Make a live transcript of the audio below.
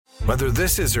Whether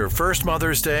this is her first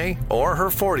Mother's Day or her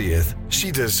 40th, she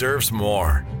deserves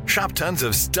more. Shop tons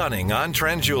of stunning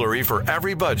on-trend jewelry for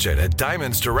every budget at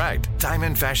Diamonds Direct.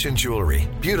 Diamond fashion jewelry,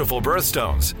 beautiful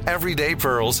birthstones, everyday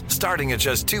pearls starting at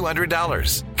just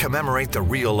 $200. Commemorate the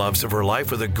real loves of her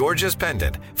life with a gorgeous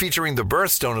pendant featuring the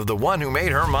birthstone of the one who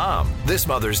made her mom. This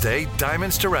Mother's Day,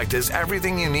 Diamonds Direct is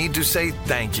everything you need to say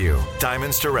thank you.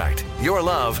 Diamonds Direct. Your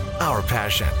love, our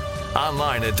passion.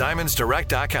 Online at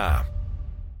diamondsdirect.com.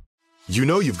 You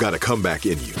know you've got a comeback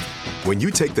in you. When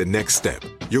you take the next step,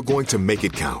 you're going to make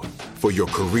it count. For your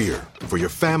career, for your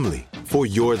family, for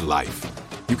your life.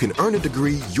 You can earn a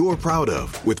degree you're proud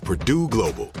of with Purdue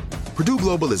Global. Purdue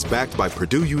Global is backed by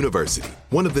Purdue University,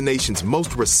 one of the nation's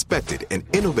most respected and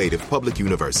innovative public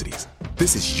universities.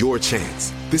 This is your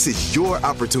chance. This is your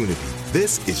opportunity.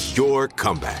 This is your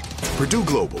comeback. Purdue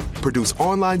Global, Purdue's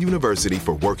online university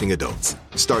for working adults.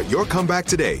 Start your comeback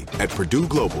today at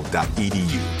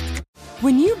purdueglobal.edu.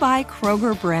 When you buy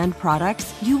Kroger brand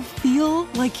products, you feel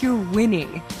like you're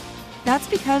winning. That's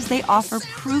because they offer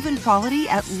proven quality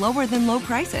at lower than low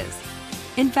prices.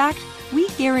 In fact, we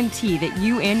guarantee that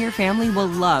you and your family will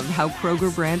love how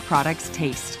Kroger brand products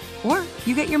taste, or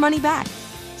you get your money back.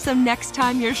 So next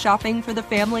time you're shopping for the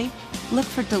family, look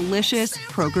for delicious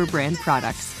Kroger brand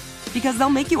products, because they'll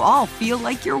make you all feel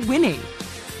like you're winning.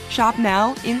 Shop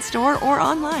now, in-store, or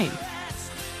online.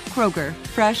 Kroger,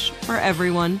 fresh for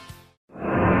everyone.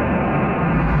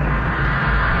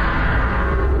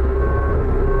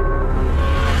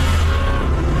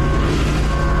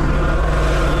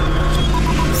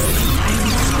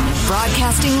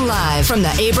 Broadcasting live from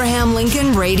the Abraham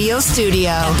Lincoln Radio Studio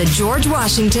at the George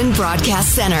Washington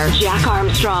Broadcast Center. Jack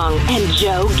Armstrong and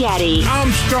Joe Getty.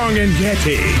 Armstrong and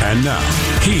Getty. And now,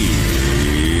 here's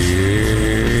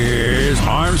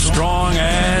Armstrong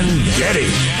and Getty.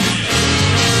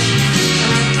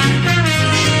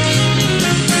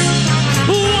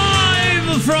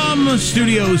 Live from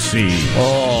Studio C.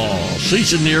 Oh,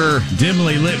 she's in your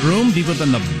Dimly lit room deep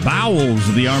within the bowels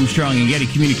of the Armstrong and Getty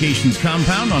Communications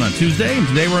compound on a Tuesday. And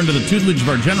today we're under the tutelage of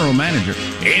our general manager.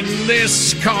 In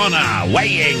this corner,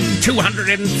 weighing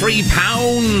 203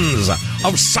 pounds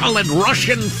of solid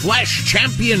Russian flesh,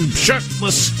 champion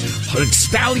shirtless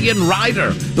stallion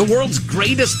rider, the world's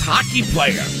greatest hockey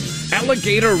player,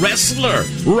 alligator wrestler,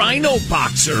 rhino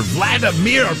boxer,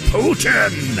 Vladimir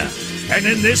Putin. And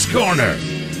in this corner,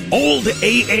 old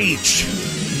A.H.,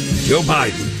 Joe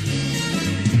Biden.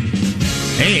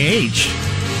 A.H.?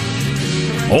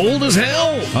 Old as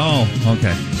hell. Oh,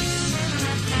 okay.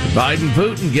 Biden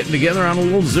Putin getting together on a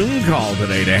little Zoom call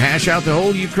today to hash out the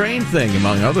whole Ukraine thing,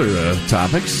 among other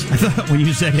topics. I thought when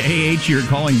you said A.H., you were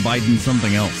calling Biden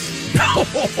something else.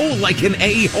 Oh, like an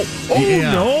A-hole. Oh,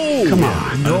 yeah. No. Come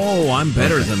on. No, I'm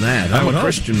better than that. I'm a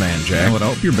Christian man, Jack. I would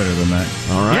hope you're better than that.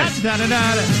 All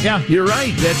right. Yeah, you're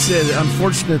right. That's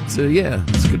unfortunate. Yeah,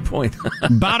 that's a good point.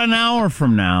 About an hour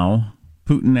from now,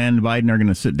 Putin and Biden are going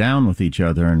to sit down with each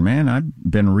other. And, man, I've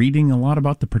been reading a lot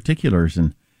about the particulars,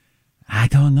 and I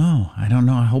don't know. I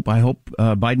hope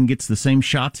Biden gets the same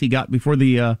shots he got before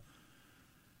the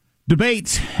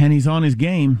debates, and he's on his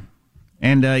game.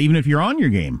 And even if you're on your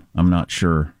game, I'm not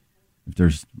sure if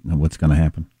there's what's going to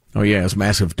happen. Oh, yeah, his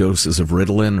massive doses of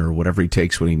Ritalin or whatever he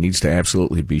takes when he needs to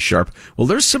absolutely be sharp. Well,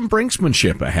 there's some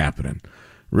brinksmanship happening.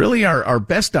 Really, our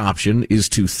best option is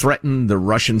to threaten the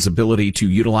Russians' ability to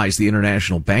utilize the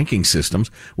international banking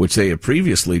systems, which they have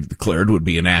previously declared would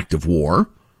be an act of war.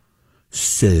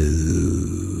 So,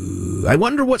 I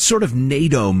wonder what sort of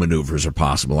NATO maneuvers are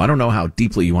possible. I don't know how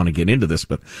deeply you want to get into this,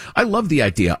 but I love the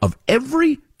idea of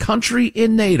every country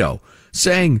in NATO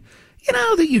saying, you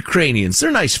know, the Ukrainians, they're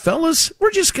nice fellas.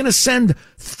 We're just going to send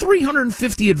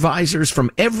 350 advisors from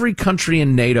every country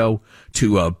in NATO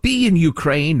to be in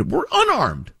Ukraine. We're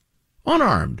unarmed,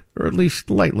 or at least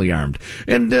lightly armed.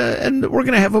 And we're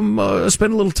going to have them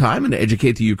spend a little time and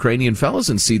educate the Ukrainian fellas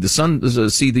and see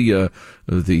the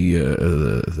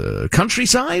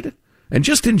countryside and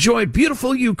just enjoy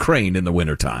beautiful Ukraine in the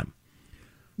wintertime.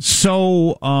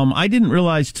 So I didn't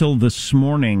realize till this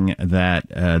morning that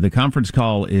the conference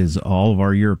call is all of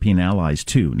our European allies,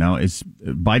 too. Now, is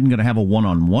Biden going to have a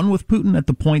one-on-one with Putin at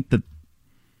the point that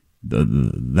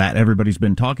that everybody's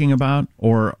been talking about?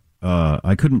 Or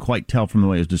I couldn't quite tell from the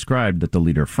way it was described that the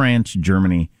leader of France,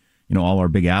 Germany, all our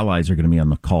big allies are going to be on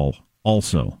the call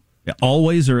also.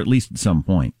 Always, or at least at some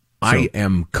point. So, I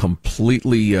am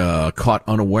completely caught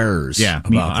unawares about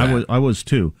that. I was,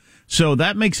 too. So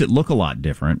that makes it look a lot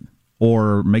different,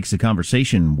 or makes the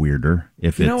conversation weirder.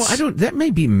 If that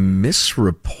may be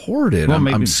misreported. Well,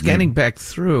 I'm scanning back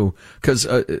through because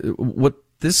what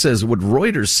this says, what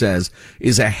Reuters says,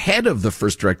 is ahead of the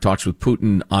first direct talks with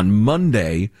Putin on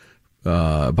Monday.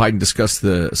 Biden discussed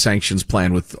the sanctions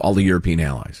plan with all the European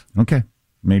allies. Okay.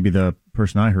 Maybe the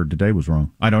person I heard today was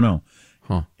wrong. I don't know.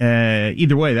 Huh.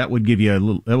 Either way, that would give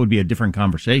you that would be a different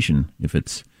conversation if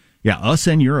it's, us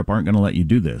and Europe aren't going to let you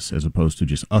do this, as opposed to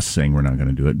just us saying we're not going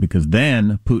to do it, because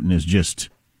then Putin is just,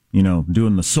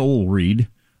 doing the soul read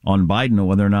on Biden on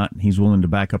whether or not he's willing to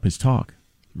back up his talk.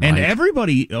 Right. And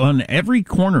everybody on every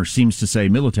corner seems to say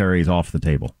military is off the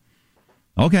table.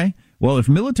 Okay. Well, if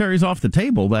military is off the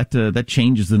table, that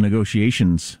changes the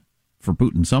negotiations for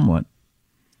Putin somewhat.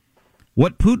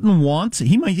 What Putin wants,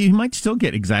 he might still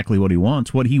get exactly what he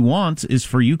wants. What he wants is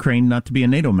for Ukraine not to be a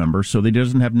NATO member, so that he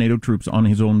doesn't have NATO troops on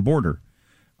his own border.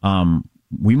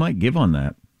 We might give on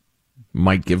that.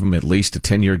 Might give him at least a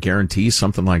 10-year guarantee,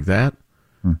 something like that.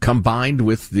 Combined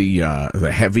with the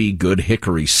heavy, good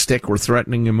hickory stick we're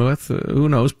threatening him with, who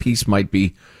knows? Peace might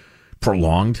be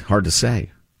prolonged. Hard to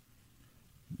say.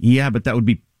 Yeah, but that would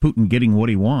be Putin getting what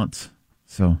he wants.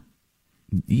 So,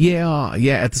 yeah.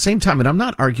 At the same time, and I'm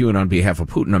not arguing on behalf of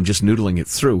Putin. I'm just noodling it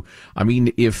through. I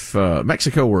mean, if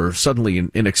Mexico were suddenly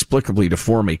inexplicably to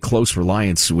form a close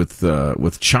alliance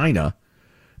with China,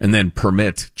 and then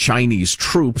permit Chinese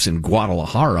troops in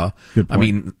Guadalajara, I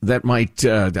mean, that might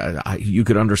you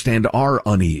could understand our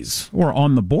unease. Or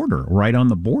on the border, right on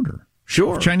the border.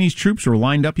 Sure. If Chinese troops were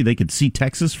lined up, they could see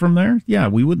Texas from there. Yeah,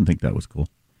 we wouldn't think that was cool.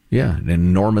 Yeah, an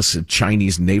enormous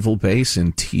Chinese naval base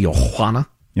in Tijuana.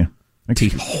 Yeah.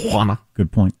 Tijuana.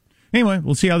 Good point. Anyway,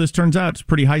 we'll see how this turns out. It's a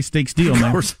pretty high-stakes deal now.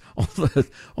 Of course,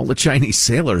 all the Chinese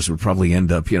sailors would probably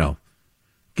end up,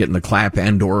 getting the clap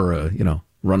and or,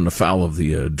 running afoul of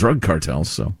the drug cartels.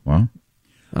 So, well,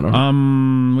 I don't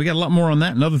know. We got a lot more on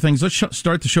that and other things. Let's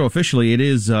start the show officially. It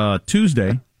is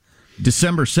Tuesday,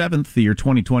 December 7th, the year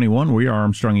 2021. We are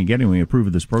Armstrong and Getty. We approve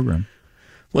of this program.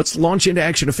 Let's launch into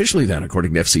action officially then,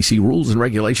 according to FCC rules and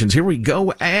regulations. Here we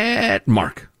go at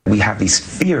Mark. We have these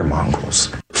fear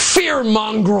mongrels. Fear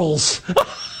mongrels!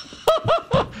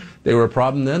 They were a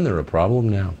problem then, they're a problem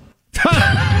now.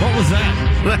 What was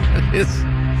that? That is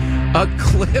a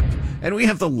clip, and we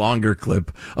have the longer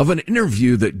clip of an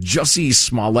interview that Jussie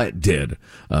Smollett did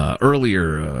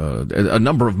earlier, a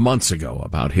number of months ago,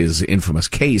 about his infamous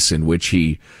case in which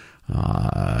he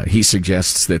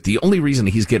suggests that the only reason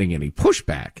he's getting any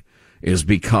pushback is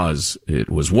because it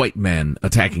was white men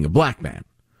attacking a black man.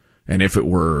 And if it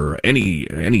were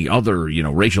any other,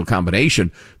 racial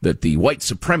combination, that the white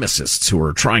supremacists who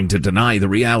are trying to deny the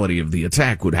reality of the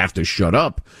attack would have to shut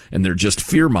up, and they're just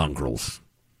fear mongrels.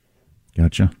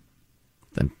 Gotcha.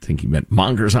 I think he meant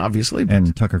mongers, obviously.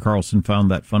 And Tucker Carlson found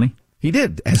that funny? He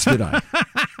did, as did I.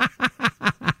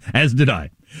 As did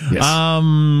I. Yes.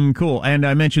 Cool. And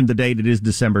I mentioned the date. It is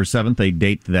December 7th, a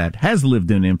date that has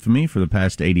lived in infamy for the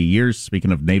past 80 years.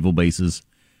 Speaking of naval bases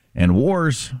and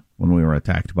wars, when we were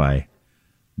attacked by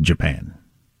Japan.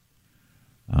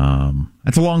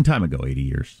 That's a long time ago, 80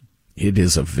 years. It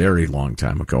is a very long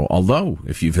time ago. Although,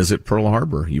 if you visit Pearl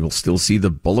Harbor, you will still see the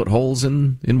bullet holes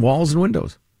in walls and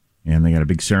windows. And they got a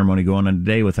big ceremony going on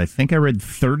today with, I think I read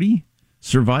 30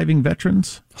 surviving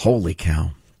veterans. Holy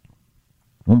cow.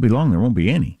 Won't be long. There won't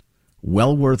be any.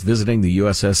 Well worth visiting the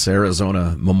USS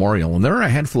Arizona Memorial. And there are a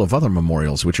handful of other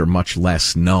memorials which are much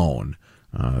less known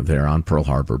there on Pearl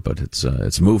Harbor. But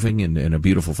it's moving and a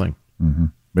beautiful thing. Mm-hmm.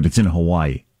 But it's in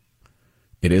Hawaii.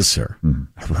 It is, sir.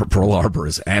 Mm-hmm. Pearl Harbor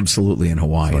is absolutely in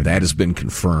Hawaii. So that has been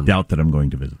confirmed. Doubt that I'm going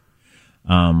to visit.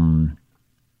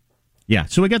 Yeah,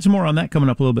 so we got some more on that coming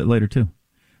up a little bit later, too.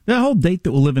 The whole date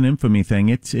that will live in infamy thing,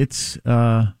 it's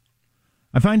I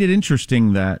find it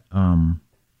interesting that a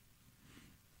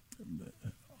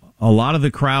lot of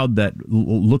the crowd that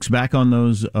looks back on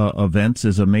those events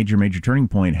as a major turning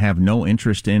point have no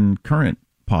interest in current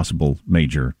possible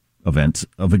major events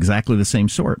of exactly the same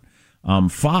sort.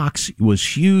 Fox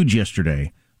was huge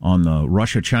yesterday on the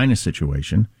Russia-China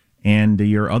situation, and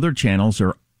your other channels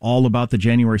are all about the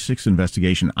January 6th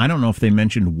investigation. I don't know if they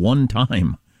mentioned one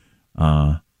time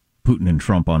Putin and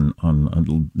Trump on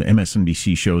the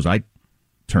MSNBC shows I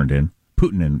turned in.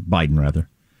 Putin and Biden, rather.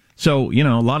 So, a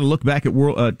lot of look back at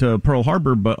Pearl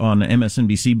Harbor but on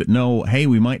MSNBC, but no, hey,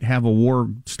 we might have a war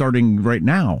starting right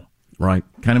now. Right.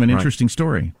 Kind of an interesting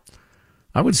story.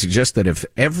 I would suggest that if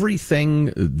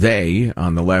everything they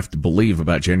on the left believe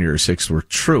about January 6th were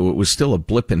true, it was still a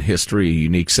blip in history, a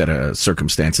unique set of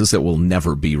circumstances that will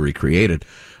never be recreated.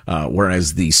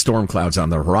 Whereas the storm clouds on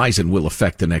the horizon will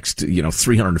affect the next,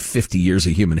 350 years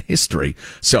of human history.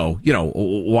 So,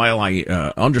 while I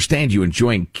understand you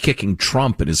enjoying kicking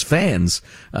Trump and his fans,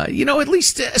 at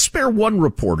least spare one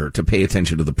reporter to pay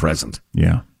attention to the present.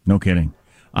 Yeah, no kidding.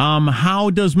 How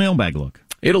does mailbag look?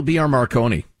 It'll be our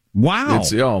Marconi. Wow.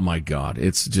 Oh, my God.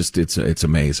 It's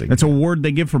amazing. It's a award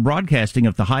they give for broadcasting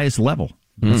at the highest level.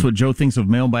 That's what Joe thinks of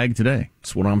mailbag today.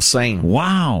 That's what I'm saying.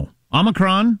 Wow.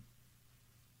 Omicron?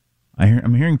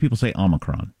 I'm hearing people say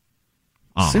Omicron.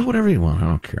 Say whatever you want. I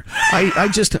don't care.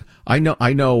 I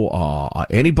know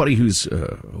anybody who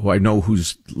I know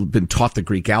who's been taught the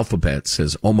Greek alphabet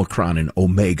says Omicron and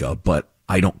Omega, but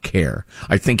I don't care.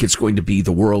 I think it's going to be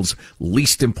the world's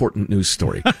least important news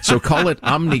story. So call it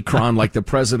Omnicron like the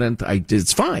president.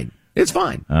 It's fine. It's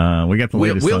fine. We got the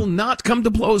latest. We'll not come to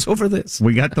blows over this.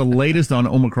 We got the latest on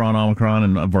Omicron,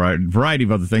 and a variety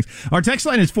of other things. Our text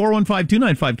line is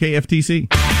 415-295-KFTC.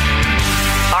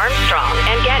 Armstrong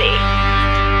and Getty.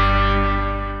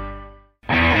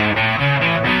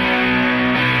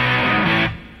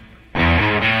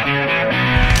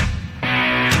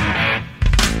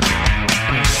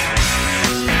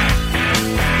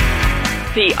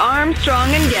 The Armstrong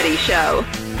and Getty Show.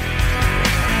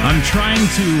 I'm trying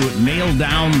to nail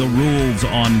down the rules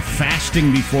on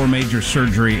fasting before major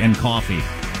surgery and coffee.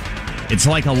 It's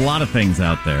like a lot of things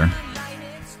out there.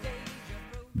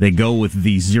 They go with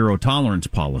the zero tolerance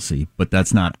policy, but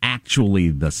that's not actually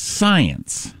the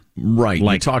science. Right.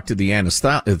 Like, you talk to the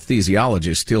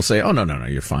anesthesiologist, he'll say, oh, no,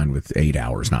 you're fine with 8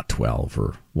 hours, not 12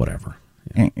 or whatever.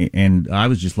 And I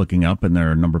was just looking up, and there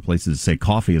are a number of places that say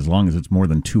coffee, as long as it's more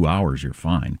than 2 hours, you're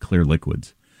fine. Clear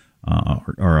liquids.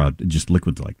 Or just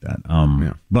liquids like that.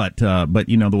 Yeah. But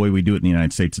the way we do it in the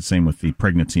United States, it's the same with the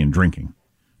pregnancy and drinking.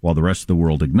 While the rest of the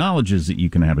world acknowledges that you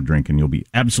can have a drink and you'll be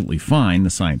absolutely fine, the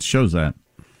science shows that.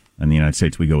 In the United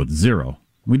States, we go with zero.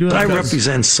 We do that. I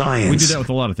represent science. We do that with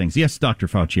a lot of things. Yes, Dr.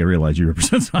 Fauci, I realize you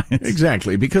represent science.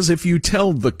 Exactly, because if you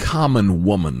tell the common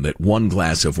woman that one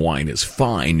glass of wine is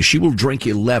fine, she will drink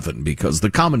 11 because the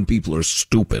common people are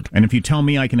stupid. And if you tell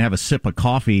me I can have a sip of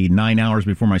coffee 9 hours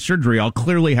before my surgery, I'll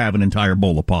clearly have an entire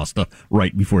bowl of pasta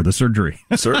right before the surgery.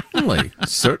 Certainly.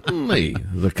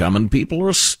 The common people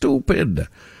are stupid.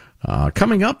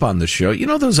 Coming up on the show, you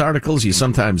know those articles you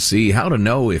sometimes see, how to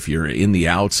know if you're in the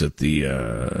outs at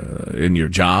in your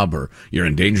job or you're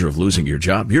in danger of losing your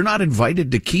job. You're not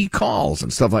invited to key calls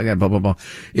and stuff like that, blah, blah, blah.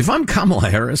 If I'm Kamala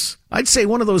Harris, I'd say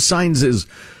one of those signs is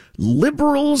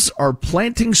liberals are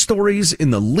planting stories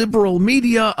in the liberal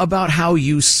media about how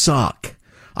you suck.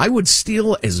 I would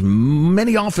steal as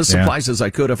many office supplies as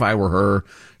I could if I were her.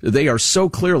 They are so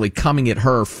clearly coming at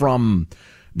her from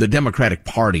the Democratic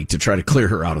Party to try to clear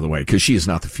her out of the way because she is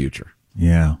not the future.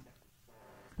 Yeah.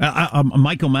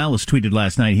 Michael Malice tweeted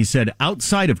last night. He said,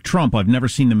 outside of Trump, I've never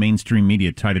seen the mainstream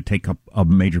media try to take a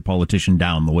major politician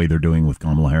down the way they're doing with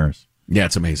Kamala Harris. Yeah,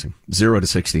 it's amazing. 0 to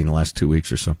 60 in the last 2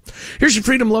 weeks or so. Here's your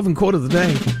freedom loving quote of the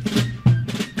day.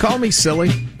 Call me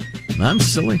silly. I'm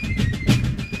silly.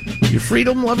 Your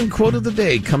freedom loving quote of the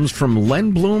day comes from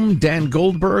Len Bloom, Dan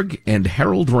Goldberg, and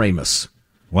Harold Ramis.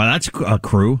 Well, that's a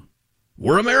crew.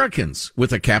 We're Americans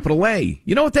with a capital A.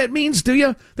 You know what that means, do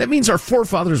you? That means our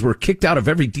forefathers were kicked out of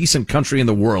every decent country in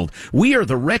the world. We are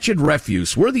the wretched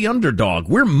refuse. We're the underdog.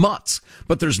 We're mutts.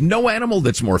 But there's no animal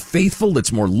that's more faithful,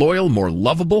 that's more loyal, more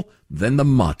lovable than the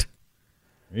mutt.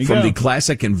 From the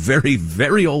classic and very,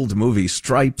 very old movie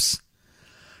Stripes.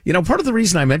 You know, part of the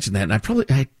reason I mentioned that, and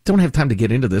I don't have time to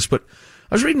get into this, but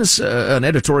I was reading an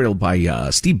editorial by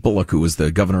Steve Bullock, who was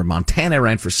the governor of Montana,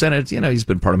 ran for Senate. You know, he's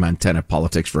been part of Montana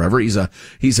politics forever. He's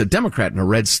a Democrat in a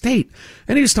red state.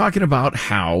 And he was talking about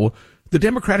how the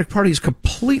Democratic Party is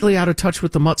completely out of touch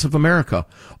with the mutts of America.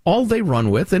 All they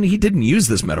run with, and he didn't use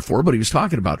this metaphor, but he was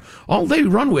talking about, all they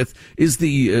run with is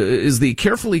the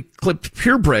carefully clipped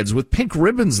purebreds with pink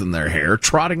ribbons in their hair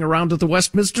trotting around at the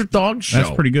Westminster Dog Show.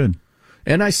 That's pretty good.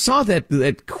 And I saw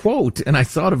that quote, and I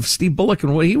thought of Steve Bullock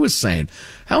and what he was saying.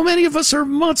 How many of us are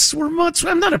mutts? We're mutts.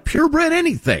 I'm not a purebred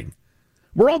anything.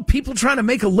 We're all people trying to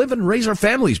make a living and raise our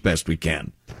families best we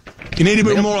can. You need to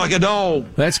be more like a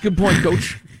dog. That's a good point,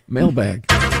 Coach. Mailbag.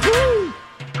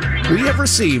 We have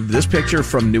received this picture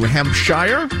from New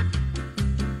Hampshire,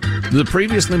 the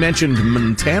previously mentioned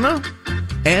Montana,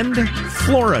 and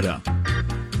Florida.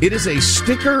 It is a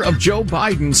sticker of Joe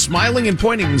Biden smiling and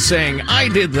pointing and saying, I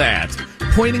did that,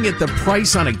 pointing at the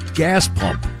price on a gas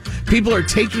pump. People are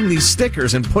taking these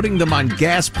stickers and putting them on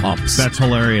gas pumps. That's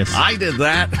hilarious. I did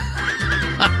that.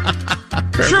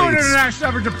 True international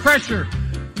average of pressure.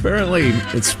 Apparently,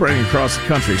 it's spreading across the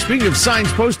country. Speaking of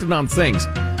signs posted on things,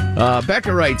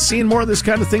 Becca writes, seeing more of this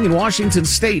kind of thing in Washington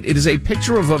State. It is a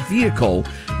picture of a vehicle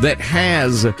that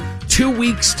has 2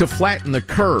 weeks to flatten the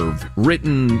curve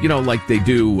written, you know, like they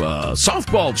do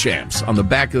softball champs on the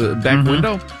back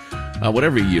window,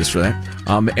 whatever you use for that.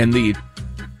 And the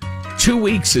 2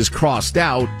 weeks is crossed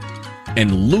out,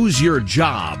 and lose your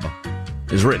job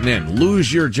is written in.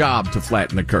 Lose your job to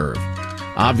flatten the curve.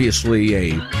 Obviously,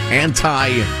 a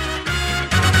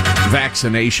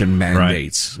anti-vaccination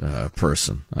mandates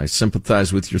person. I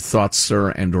sympathize with your thoughts, sir,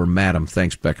 and or madam.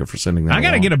 Thanks, Becca, for sending that. I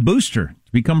got to get a booster. It's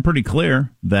become pretty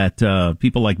clear that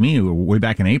people like me, who were way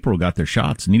back in April, got their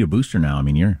shots, need a booster now. I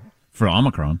mean, you're for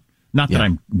Omicron. Not that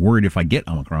I'm worried if I get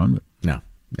Omicron, but no.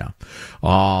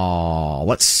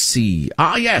 Let's see.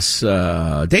 Yes.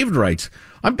 David writes,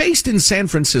 I'm based in San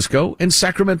Francisco and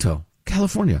Sacramento,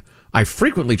 California. I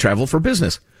frequently travel for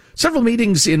business. Several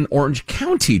meetings in Orange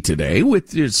County today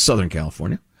with Southern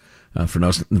California. For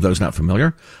those not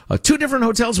familiar. 2 different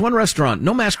hotels, 1 restaurant,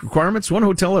 no mask requirements. 1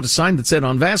 hotel had a sign that said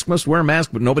on mask must wear a mask,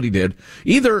 but nobody did.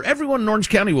 Either everyone in Orange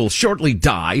County will shortly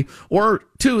die, or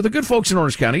 2, the good folks in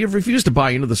Orange County have refused to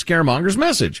buy into the scaremonger's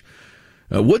message.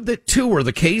 Would that 2 were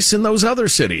the case in those other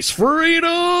cities?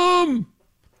 Freedom!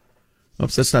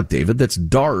 Oops, that's not David, that's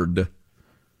Dard.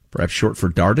 Perhaps short for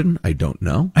Darden? I don't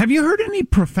know. Have you heard any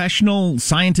professional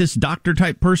scientist,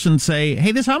 doctor-type person say,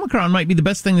 hey, this Omicron might be the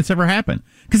best thing that's ever happened?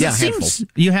 Because it seems...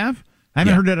 You have? I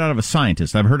haven't heard it out of a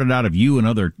scientist. I've heard it out of you and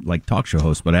other talk show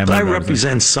hosts, but I haven't. I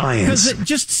represent science. Because it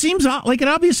just seems like it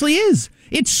obviously is.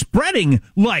 It's spreading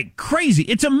like crazy.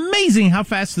 It's amazing how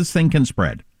fast this thing can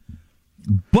spread.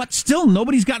 But still,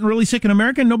 nobody's gotten really sick in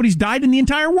America, and nobody's died in the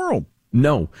entire world.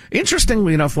 No.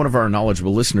 Interestingly enough, one of our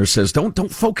knowledgeable listeners says, don't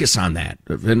focus on that.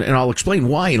 And I'll explain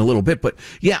why in a little bit. But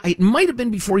yeah, it might have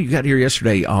been before you got here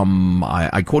yesterday.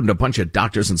 I quoted a bunch of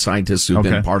doctors and scientists who've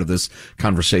been part of this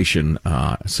conversation,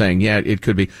 saying, yeah, it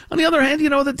could be. On the other hand,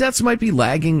 the deaths might be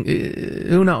lagging.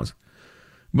 Who knows?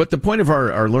 But the point of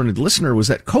our learned listener was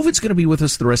that COVID's going to be with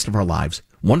us the rest of our lives.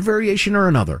 One variation or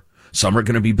another. Some are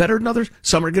going to be better than others.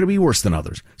 Some are going to be worse than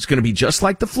others. It's going to be just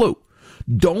like the flu.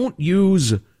 Don't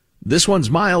use this one's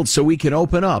mild so we can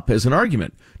open up as an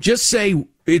argument. Just say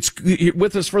it's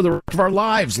with us for the rest of our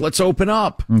lives. Let's open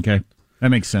up. Okay.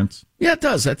 That makes sense. Yeah, it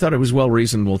does. I thought it was well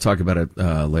reasoned. We'll talk about it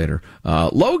later.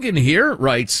 Logan here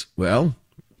writes,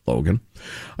 Logan,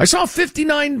 I saw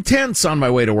 59 tents on my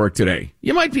way to work today.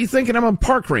 You might be thinking I'm a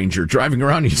park ranger driving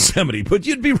around Yosemite, but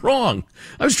you'd be wrong.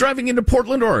 I was driving into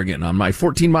Portland, Oregon on my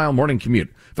 14-mile morning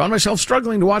commute. Found myself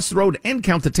struggling to watch the road and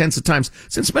count the tents at times,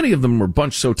 since many of them were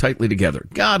bunched so tightly together.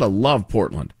 Gotta love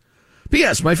Portland.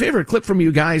 P.S. My favorite clip from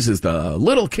you guys is the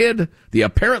little kid, the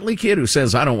apparently kid who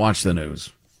says, I don't watch the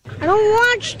news. I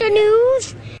don't watch the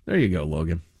news. There you go,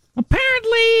 Logan.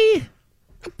 Apparently,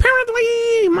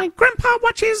 my grandpa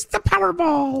watches the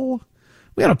Powerball.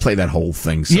 We ought to play that whole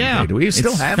thing someday. Yeah, do we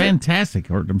still have it? It's fantastic.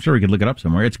 Or I'm sure we could look it up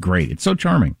somewhere. It's great. It's so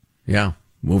charming. Yeah.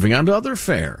 Moving on to other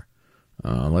fare.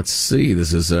 Let's see.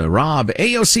 This is Rob.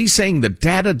 AOC saying the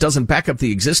data doesn't back up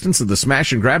the existence of the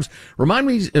smash and grabs.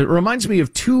 Reminds me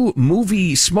of 2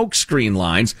 movie smokescreen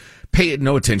lines. Pay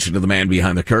no attention to the man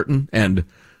behind the curtain. And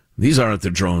these aren't the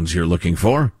drones you're looking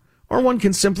for. Or one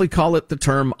can simply call it the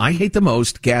term I hate the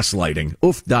most, gaslighting.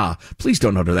 Oof da. Please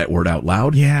don't utter that word out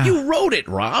loud. Yeah. You wrote it,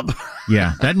 Rob.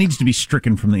 Yeah, that needs to be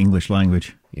stricken from the English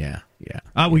language. Yeah.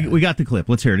 We got the clip.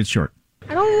 Let's hear it. It's short.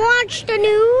 I don't watch the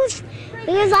news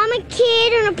because I'm a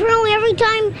kid, and apparently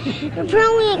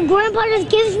Grandpa just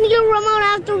gives me the remote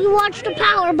after we watch the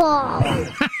Powerball.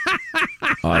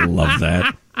 I love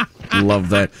that. Love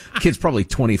that. Kid's probably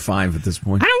 25 at this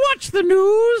point. I don't watch the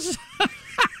news.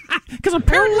 Because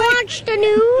apparently... I don't watch the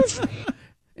news.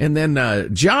 And then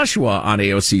Joshua on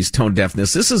AOC's tone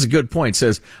deafness, this is a good point,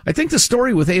 says, I think the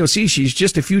story with AOC, she's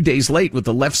just a few days late with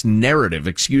the left's narrative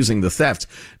excusing the theft.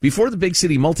 Before the big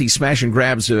city multi-smash and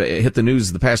grabs hit the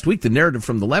news the past week, the narrative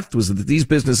from the left was that these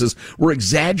businesses were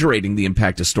exaggerating the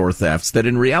impact of store thefts, that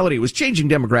in reality it was changing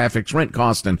demographics, rent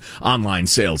cost, and online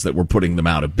sales that were putting them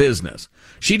out of business.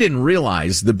 She didn't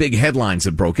realize the big headlines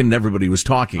had broken and everybody was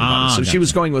talking about it. So she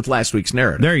was going with last week's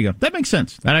narrative. There you go. That makes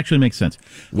sense. That actually makes sense.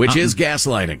 Which is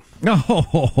gaslighting.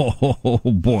 Oh,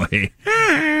 boy.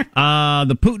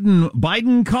 The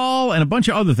Putin-Biden call and a bunch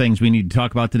of other things we need to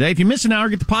talk about today. If you miss an hour,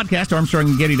 get the podcast,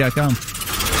 ArmstrongandGetty.com.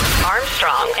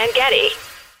 Armstrong and Getty.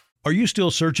 Are you still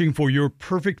searching for your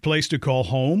perfect place to call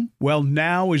home? Well,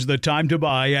 now is the time to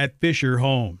buy at Fisher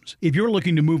Homes. If you're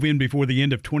looking to move in before the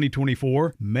end of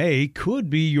 2024, May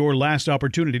could be your last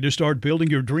opportunity to start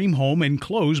building your dream home and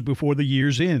close before the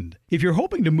year's end. If you're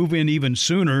hoping to move in even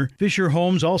sooner, Fisher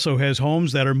Homes also has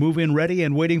homes that are move-in ready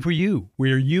and waiting for you,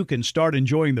 where you can start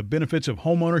enjoying the benefits of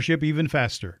homeownership even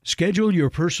faster. Schedule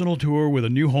your personal tour with a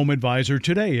new home advisor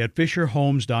today at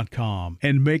FisherHomes.com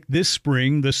and make this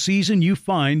spring the season you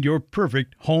find your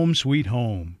perfect home sweet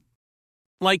home.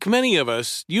 Like many of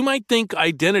us, you might think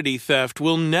identity theft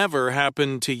will never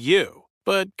happen to you.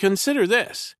 But consider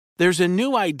this. There's a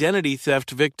new identity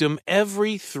theft victim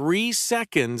every 3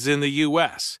 seconds in the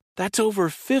U.S. That's over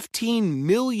 15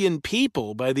 million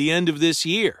people by the end of this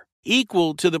year,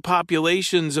 equal to the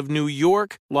populations of New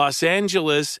York, Los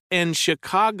Angeles, and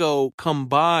Chicago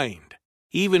combined.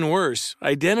 Even worse,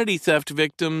 identity theft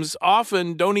victims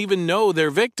often don't even know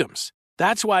they're victims.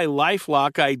 That's why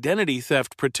LifeLock Identity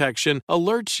Theft Protection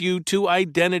alerts you to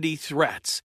identity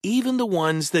threats, even the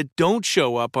ones that don't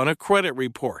show up on a credit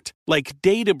report, like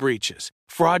data breaches,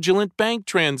 fraudulent bank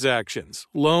transactions,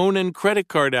 loan and credit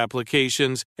card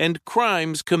applications, and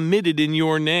crimes committed in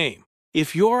your name.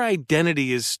 If your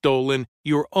identity is stolen,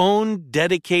 your own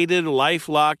dedicated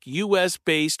LifeLock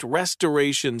U.S.-based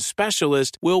restoration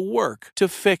specialist will work to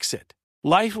fix it.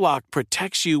 LifeLock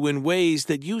protects you in ways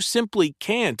that you simply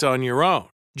can't on your own.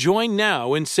 Join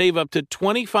now and save up to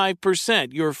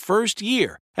 25% your first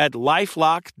year at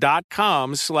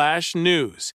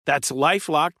LifeLock.com/news. That's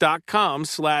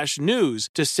LifeLock.com/news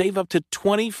to save up to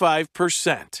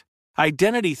 25%.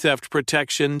 Identity theft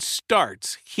protection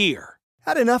starts here.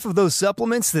 Had enough of those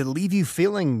supplements that leave you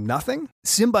feeling nothing?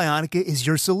 Symbiotica is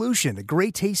your solution to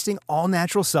great-tasting,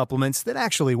 all-natural supplements that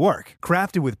actually work.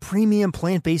 Crafted with premium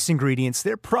plant-based ingredients,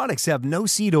 their products have no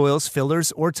seed oils,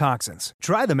 fillers, or toxins.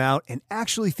 Try them out and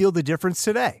actually feel the difference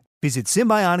today. Visit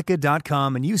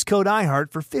Symbiotica.com and use code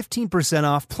IHEART for 15%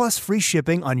 off plus free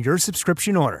shipping on your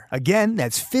subscription order. Again,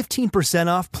 that's 15%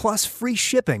 off plus free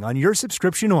shipping on your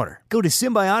subscription order. Go to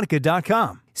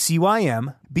Symbiotica.com,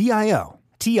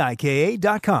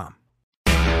 CYMBIOTIKA.com.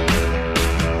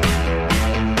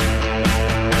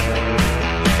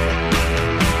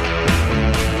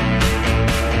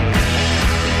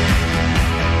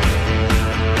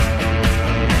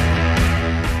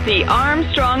 The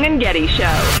Armstrong and Getty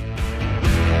Show.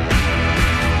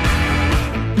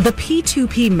 The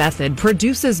P2P method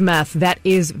produces meth that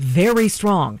is very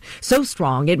strong. So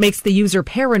strong, it makes the user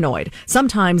paranoid,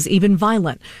 sometimes even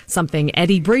violent, something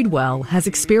Eddie Breedwell has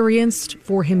experienced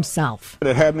for himself.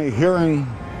 It had me hearing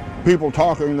people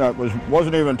talking that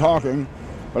wasn't even talking,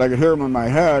 but I could hear them in my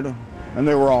head, and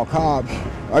they were all cops.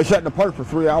 I sat in the park for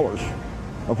 3 hours,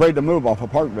 afraid to move off a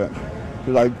park bench,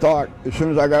 because I thought as soon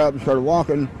as I got up and started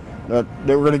walking that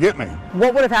they were going to get me.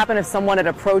 What would have happened if someone had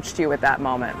approached you at that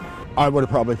moment? I would have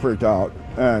probably freaked out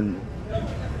and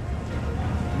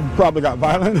probably got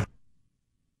violent.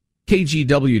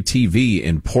 KGW TV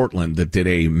in Portland that did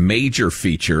a major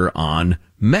feature on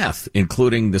meth,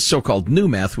 including the so-called new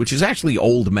meth, which is actually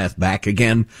old meth back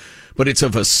again, but it's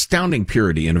of astounding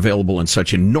purity and available in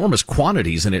such enormous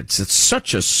quantities, and it's at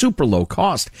such a super low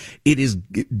cost. It is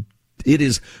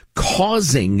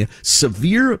causing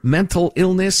severe mental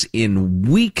illness in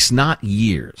weeks, not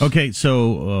years. Okay,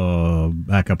 so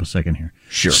back up a second here.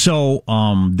 Sure. So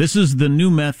this is the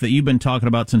new meth that you've been talking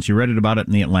about since you read it about it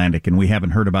in the Atlantic, and we haven't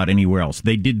heard about anywhere else.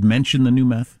 They did mention the new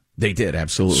meth? They did,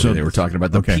 absolutely. So they were talking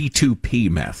about the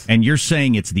P2P meth. And you're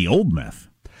saying it's the old meth?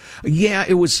 Yeah,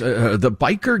 it was the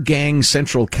biker gang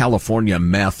Central California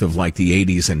meth of like the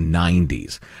 80s and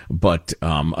 90s. But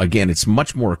again, it's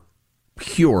much more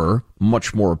pure,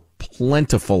 much more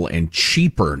plentiful and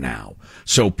cheaper now.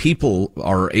 So people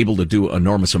are able to do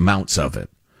enormous amounts of it.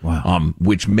 Wow.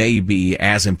 Which may be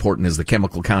as important as the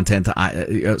chemical content.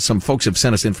 Some folks have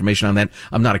sent us information on that.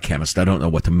 I'm not a chemist. I don't know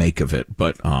what to make of it,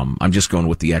 but I'm just going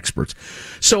with the experts.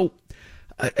 So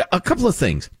a couple of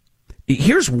things.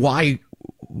 Here's why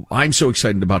I'm so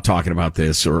excited about talking about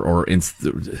this or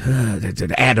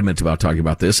adamant about talking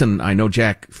about this, and I know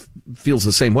Jack feels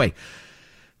the same way.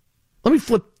 Let me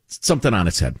flip something on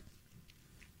its head.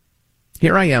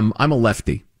 Here I am. I'm a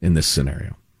lefty in this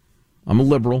scenario. I'm a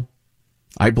liberal.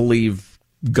 I believe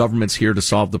government's here to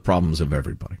solve the problems of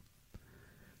everybody.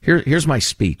 Here's my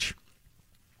speech.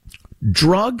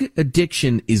 Drug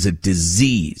addiction is a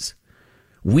disease.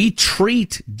 We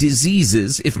treat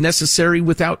diseases, if necessary,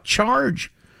 without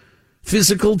charge.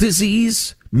 Physical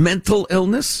disease, mental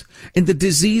illness, and the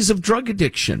disease of drug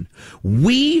addiction.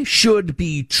 We should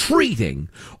be treating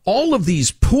all of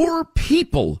these poor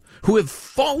people who have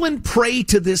fallen prey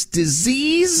to this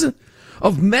disease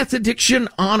of meth addiction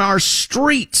on our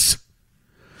streets.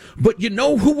 But you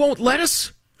know who won't let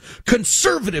us?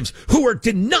 Conservatives who are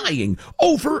denying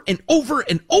over and over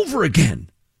and over again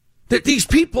that these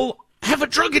people have a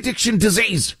drug addiction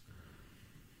disease.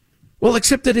 Well,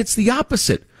 except that it's the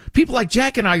opposite. People like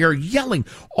Jack and I are yelling,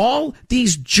 all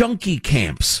these junkie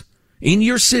camps in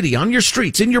your city, on your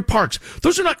streets, in your parks,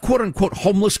 those are not quote-unquote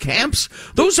homeless camps.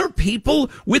 Those are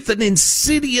people with an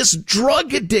insidious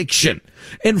drug addiction.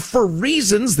 And for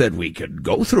reasons that we could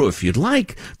go through if you'd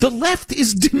like, the left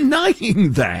is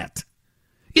denying that.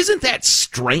 Isn't that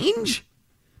strange?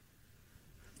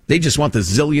 They just want the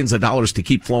zillions of dollars to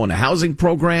keep flowing to housing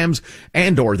programs,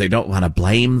 and or they don't want to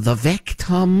blame the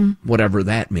victim, whatever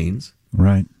that means.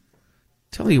 Right.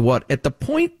 Tell you what, at the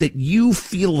point that you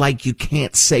feel like you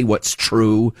can't say what's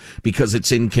true because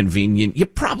it's inconvenient, you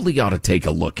probably ought to take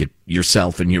a look at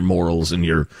yourself and your morals and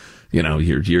your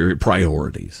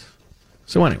priorities.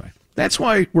 So anyway, that's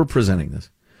why we're presenting this.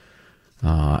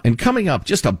 And coming up,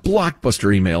 just a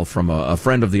blockbuster email from a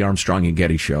friend of the Armstrong and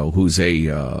Getty show who's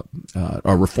a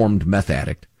reformed meth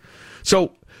addict.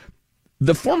 So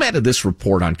the format of this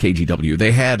report on KGW,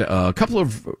 they had a couple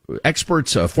of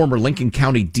experts, former Lincoln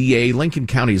County DA. Lincoln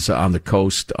County's on the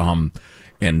coast, and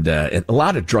a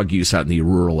lot of drug use out in the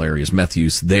rural areas, meth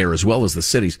use there as well as the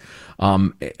cities.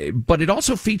 But it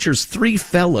also features 3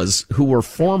 fellas who were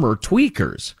former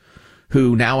tweakers,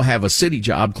 who now have a city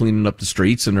job cleaning up the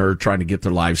streets and are trying to get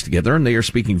their lives together. And they are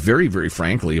speaking very, very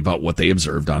frankly about what they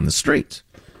observed on the streets,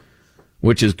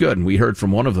 which is good. And we heard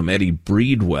from one of them, Eddie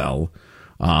Breedwell.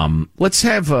 Let's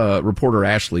have reporter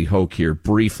Ashley Hoke here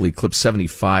briefly, clip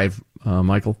 75,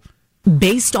 Michael.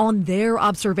 Based on their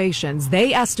observations,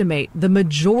 they estimate the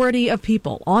majority of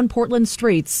people on Portland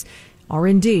streets are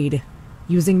indeed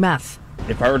using meth.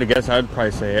 If I were to guess, I'd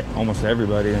probably say it, almost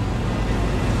everybody.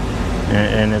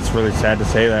 And it's really sad to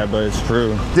say that, but it's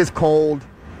true. This cold,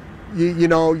 you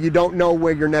know, you don't know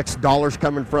where your next dollar's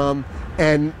coming from.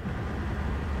 And,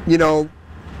 you know,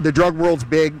 the drug world's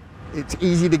big. It's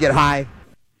easy to get high.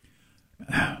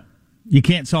 You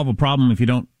can't solve a problem if you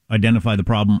don't identify the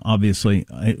problem, obviously.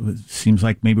 It seems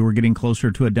like maybe we're getting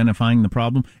closer to identifying the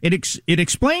problem. It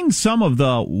explains some of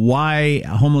the why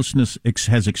homelessness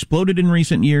has exploded in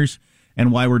recent years and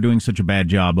why we're doing such a bad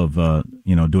job of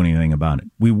doing anything about it.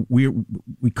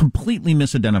 We completely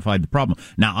misidentified the problem.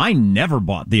 Now, I never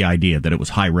bought the idea that it was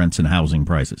high rents and housing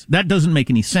prices. That doesn't make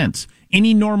any sense.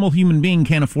 Any normal human being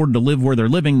can't afford to live where they're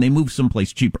living. They move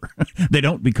someplace cheaper. They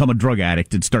don't become a drug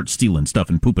addict and start stealing stuff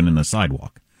and pooping in the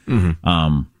sidewalk.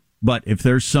 Mm-hmm. But if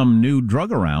there's some new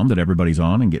drug around that everybody's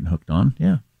on and getting hooked on,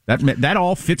 yeah. That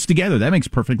all fits together. That makes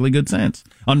perfectly good sense.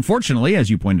 Unfortunately, as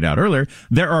you pointed out earlier,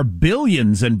 there are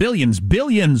billions and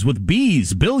billions with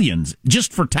B's, billions,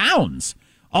 just for towns,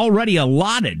 already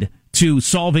allotted to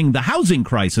solving the housing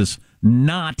crisis,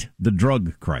 not the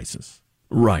drug crisis.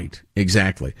 Right,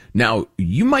 exactly. Now,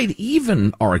 you might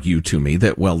even argue to me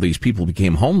that, well, these people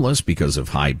became homeless because of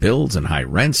high bills and high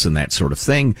rents and that sort of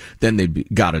thing. Then they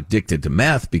got addicted to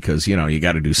meth because, you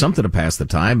got to do something to pass the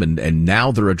time, and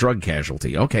now they're a drug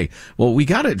casualty. Okay, well, we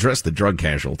got to address the drug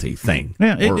casualty thing.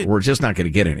 Yeah, we're just not going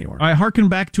to get anywhere. I hearken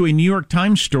back to a New York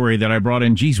Times story that I brought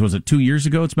in, was it 2 years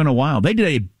ago? It's been a while. They did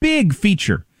a big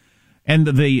feature, and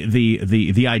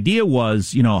the idea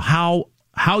was,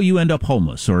 how you end up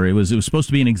homeless, or it was supposed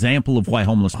to be an example of why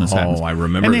homelessness happens. Oh, I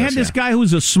remember. And they had this guy who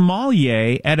was a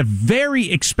sommelier at a very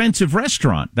expensive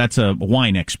restaurant. That's a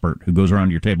wine expert who goes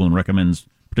around your table and recommends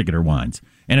particular wines.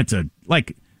 And it's a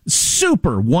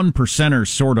super 1%er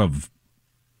sort of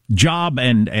job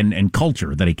and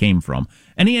culture that he came from.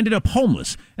 And he ended up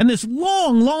homeless. And this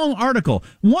long article,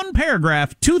 one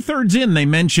paragraph, 2/3 in, they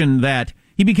mentioned that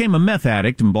he became a meth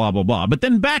addict and blah, blah, blah. But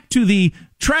then back to the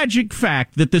tragic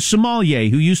fact that the sommelier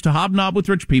who used to hobnob with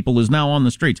rich people is now on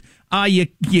the streets.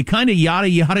 You kind of yada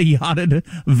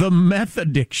the meth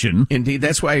addiction. Indeed,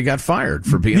 that's why he got fired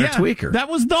for being a tweaker. That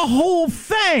was the whole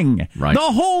thing. Right. The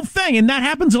whole thing. And that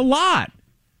happens a lot.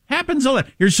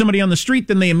 Here's somebody on the street,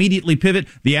 then they immediately pivot.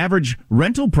 The average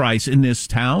rental price in this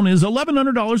town is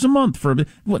 $1,100 a month for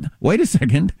what? Wait a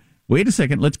second.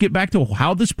 Let's get back to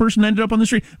how this person ended up on the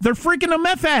street. They're freaking a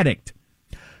meth addict.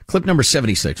 Clip number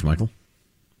 76, Michael.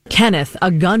 Kenneth, a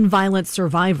gun violence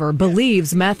survivor,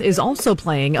 believes meth is also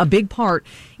playing a big part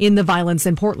in the violence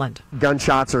in Portland.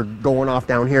 Gunshots are going off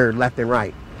down here left and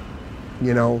right.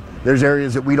 There's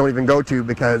areas that we don't even go to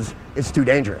because it's too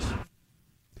dangerous.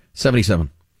 77.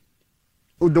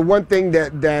 The one thing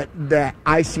that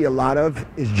I see a lot of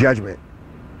is judgment.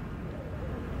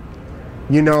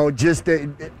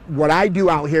 What I do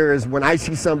out here is when I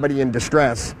see somebody in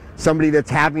distress, somebody that's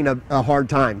having a hard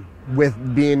time with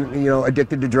being,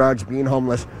 addicted to drugs, being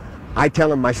homeless, I tell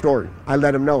them my story. I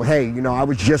let them know, hey, I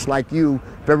was just like you,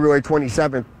 February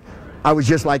 27th, I was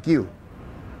just like you.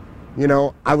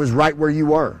 I was right where you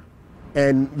were.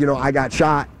 And, I got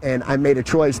shot, and I made a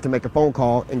choice to make a phone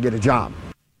call and get a job.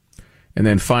 And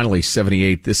then finally,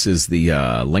 78, this is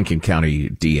the Lincoln County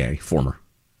DA, former.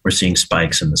 We're seeing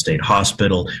spikes in the state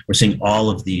hospital. We're seeing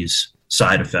all of these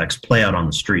side effects play out on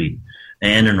the street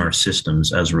and in our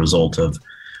systems as a result of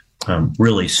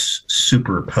really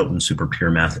super potent, super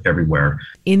pure meth everywhere.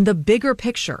 In the bigger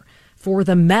picture for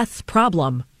the meth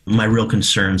problem, my real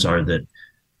concerns are that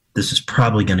this is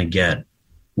probably going to get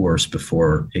worse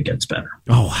before it gets better.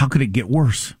 Oh, how could it get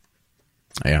worse?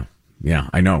 Yeah,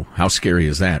 I know. How scary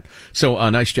is that? So,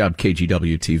 nice job,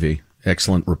 KGW TV.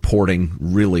 Excellent reporting.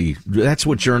 Really, that's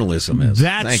what journalism is.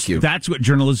 Thank you. That's what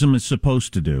journalism is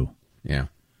supposed to do. Yeah.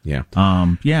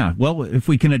 Well, if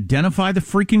we can identify the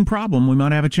freaking problem, we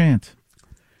might have a chance.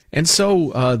 And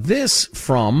so, this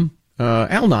from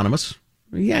Al Anonymous.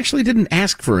 He actually didn't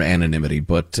ask for anonymity,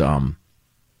 but I'm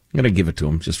going to give it to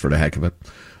him just for the heck of it.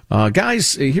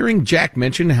 Guys, hearing Jack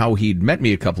mention how he'd met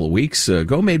me a couple of weeks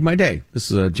ago made my day. This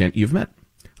is a gent you've met,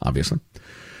 obviously.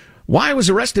 Why I was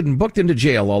arrested and booked into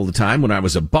jail all the time when I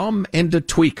was a bum and a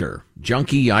tweaker,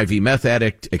 junkie, IV meth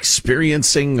addict,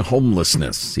 experiencing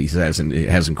homelessness, he has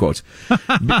in quotes.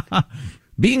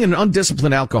 Being an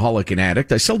undisciplined alcoholic and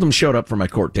addict, I seldom showed up for my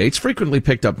court dates, frequently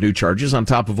picked up new charges on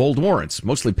top of old warrants,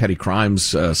 mostly petty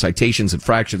crimes, citations,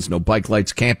 infractions, no bike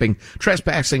lights, camping,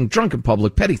 trespassing, drunk in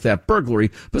public, petty theft,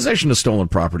 burglary, possession of stolen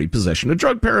property, possession of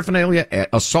drug paraphernalia,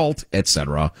 assault,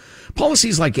 etc.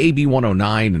 Policies like AB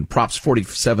 109 and Props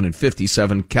 47 and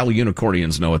 57, Cali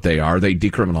Unicornians know what they are, they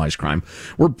decriminalize crime,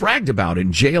 were bragged about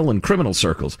in jail and criminal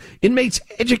circles. Inmates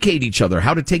educate each other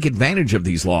how to take advantage of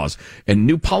these laws, and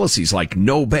new policies like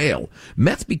no bail.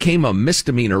 Meth became a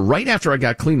misdemeanor right after I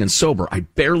got clean and sober. I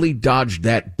barely dodged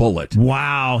that bullet.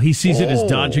 Wow, he sees it as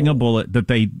dodging a bullet, that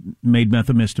they made meth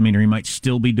a misdemeanor. He might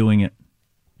still be doing it.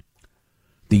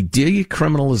 The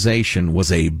decriminalization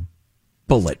was a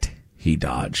bullet he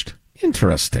dodged.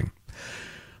 Interesting.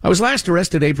 I was last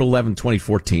arrested April 11,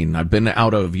 2014. I've been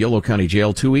out of Yolo County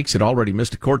Jail 2 weeks. Had already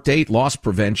missed a court date, lost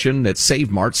prevention at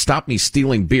Save Mart, stopped me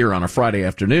stealing beer on a Friday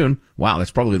afternoon. Wow,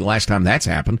 that's probably the last time that's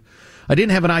happened. I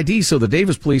didn't have an ID, so the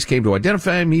Davis police came to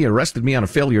identify me, arrested me on a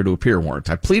failure to appear warrant.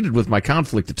 I pleaded with my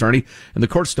conflict attorney and the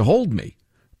courts to hold me.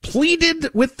 Pleaded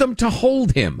with them to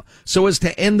hold him so as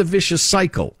to end the vicious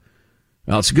cycle.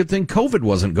 Well, it's a good thing COVID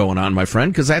wasn't going on, my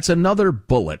friend, because that's another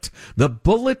bullet. The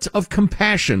bullet of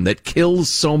compassion that kills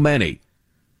so many.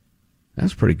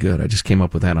 That's pretty good. I just came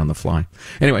up with that on the fly.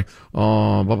 Anyway,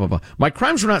 my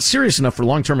crimes were not serious enough for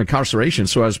long-term incarceration,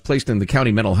 so I was placed in the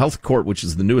county mental health court, which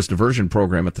is the newest diversion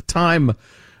program at the time.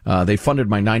 They funded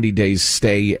my 90 days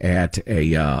stay at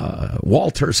a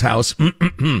Walters house,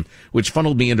 which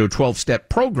funneled me into a 12-step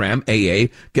program, AA.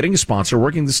 Getting a sponsor,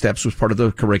 working the steps was part of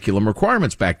the curriculum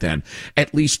requirements back then.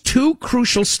 At least 2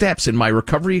 crucial steps in my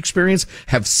recovery experience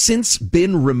have since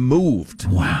been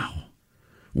removed. Wow.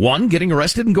 1, getting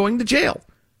arrested and going to jail.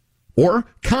 Or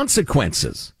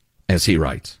consequences, as he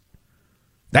writes.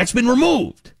 That's been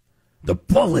removed. The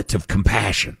bullet of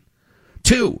compassion.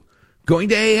 2, going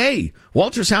to AA.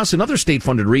 Walters House and other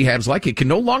state-funded rehabs like it can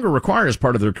no longer require as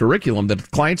part of their curriculum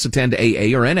that clients attend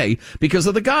AA or NA because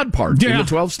of the God part in the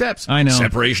 12 steps. I know.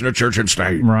 Separation of church and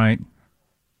state. Right.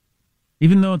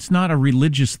 Even though it's not a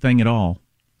religious thing at all.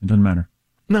 It doesn't matter.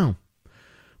 No.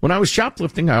 When I was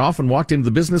shoplifting, I often walked into the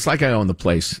business like I owned the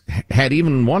place. Had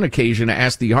even one occasion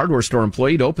asked the hardware store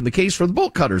employee to open the case for the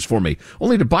bolt cutters for me,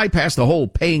 only to bypass the whole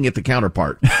paying at the counter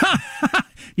part.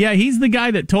 Yeah, he's the guy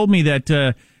that told me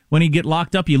that when you get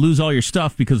locked up, you lose all your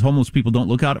stuff because homeless people don't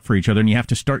look out for each other, and you have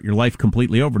to start your life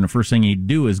completely over. And the first thing you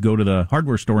do is go to the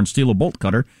hardware store and steal a bolt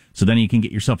cutter, so then you can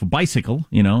get yourself a bicycle,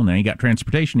 and then you got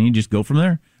transportation, and you just go from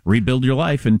there. Rebuild your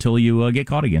life until you get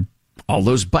caught again. All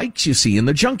those bikes you see in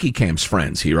the junkie camps,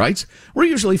 friends, he writes, were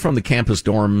usually from the campus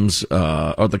dorms,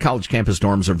 or the college campus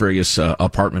dorms or various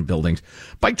apartment buildings.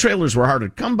 Bike trailers were hard to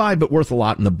come by, but worth a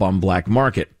lot in the bum black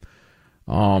market.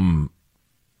 I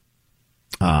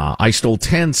stole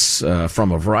tents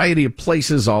from a variety of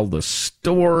places, all the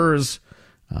stores,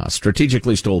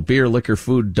 strategically stole beer, liquor,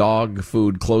 food, dog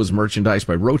food, clothes, merchandise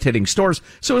by rotating stores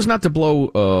so as not to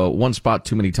blow one spot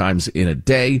too many times in a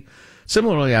day.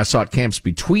 Similarly, I sought camps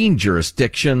between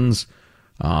jurisdictions,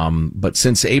 but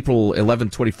since April 11,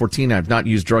 2014, I've not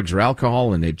used drugs or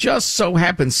alcohol, and it just so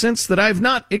happens since that I've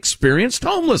not experienced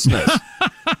homelessness,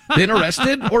 been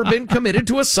arrested, or been committed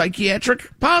to a psychiatric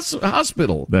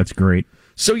hospital. That's great.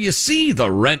 So you see,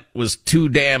 the rent was too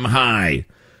damn high.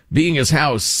 Being his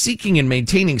house, seeking and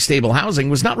maintaining stable housing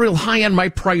was not real high on my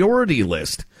priority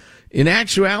list. In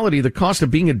actuality, the cost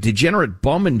of being a degenerate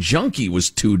bum and junkie was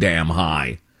too damn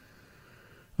high.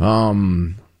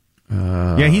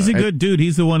 Yeah, he's a good dude.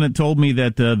 He's the one that told me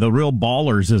that the real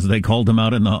ballers, as they called him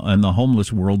out in the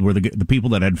homeless world, were the people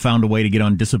that had found a way to get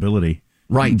on disability,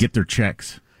 right, and get their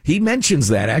checks. He mentions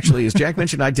that, actually, as Jack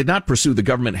mentioned, I did not pursue the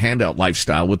government handout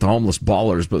lifestyle with the homeless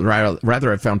ballers, but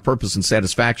rather I found purpose and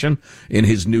satisfaction in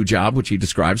his new job, which he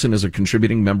describes, and as a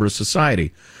contributing member of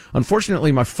society.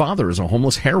 Unfortunately, my father is a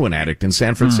homeless heroin addict in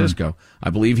San Francisco.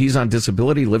 I believe he's on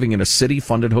disability, living in a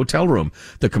city-funded hotel room.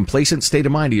 The complacent state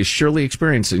of mind he is surely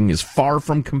experiencing is far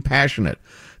from compassionate.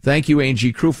 Thank you,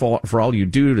 A&G crew, for all you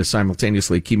do to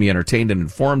simultaneously keep me entertained and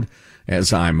informed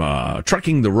as I'm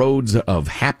trucking the roads of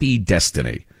happy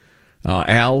destiny.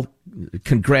 Al,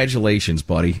 congratulations,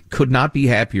 buddy. Could not be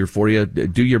happier for you.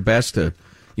 Do your best to,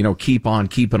 keep on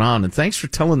keeping on. And thanks for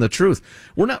telling the truth.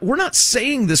 We're not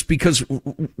saying this because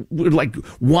we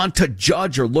want to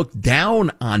judge or look down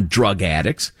on drug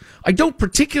addicts. I don't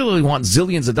particularly want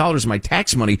zillions of dollars of my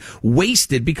tax money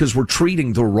wasted because we're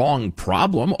treating the wrong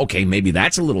problem. Okay, maybe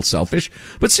that's a little selfish.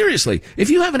 But seriously, if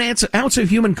you have an ounce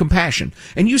of human compassion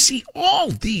and you see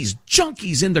all these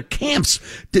junkies in their camps,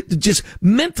 just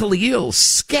mentally ill,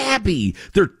 scabby,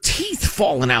 their teeth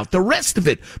falling out, the rest of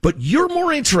it, but you're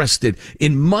more interested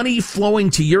in money flowing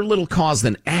to your little cause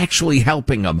than actually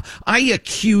helping them, I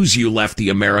accuse you, lefty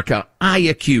America. I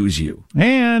accuse you.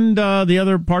 And the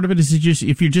other part of it is just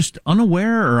if you're just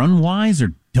unaware or unwise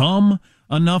or dumb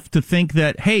enough to think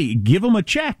that, hey, give them a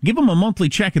check, give them a monthly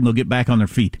check and they'll get back on their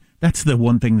feet. That's the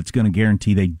one thing that's going to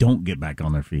guarantee they don't get back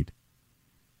on their feet.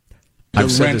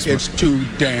 The rent is too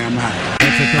damn high.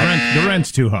 That's it, the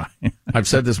rent's too high. I've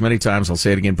said this many times. I'll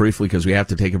say it again briefly because we have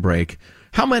to take a break.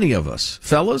 How many of us,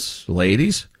 fellas,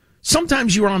 ladies,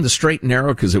 sometimes you were on the straight and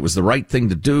narrow because it was the right thing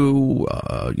to do,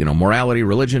 morality,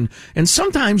 religion, and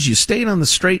sometimes you stayed on the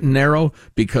straight and narrow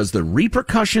because the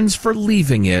repercussions for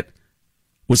leaving it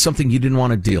was something you didn't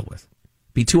want to deal with.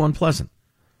 Be too unpleasant.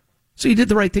 So you did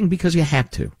the right thing because you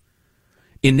had to.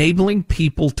 Enabling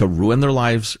people to ruin their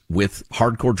lives with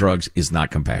hardcore drugs is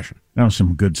not compassion. That was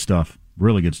some good stuff.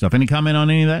 Really good stuff. Any comment on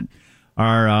any of that?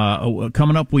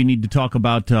 Coming up, we need to talk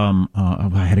about,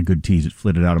 I had a good tease. It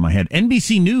flitted out of my head.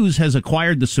 NBC News has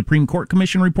acquired the Supreme Court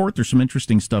Commission report. There's some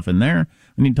interesting stuff in there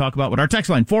we need to talk about. With our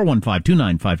text line,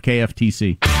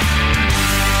 415-295-KFTC.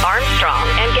 Armstrong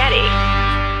and Getty.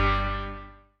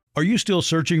 Are you still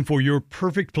searching for your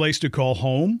perfect place to call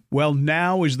home? Well,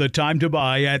 now is the time to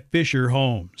buy at Fisher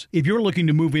Homes. If you're looking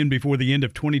to move in before the end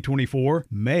of 2024,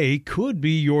 May could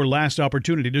be your last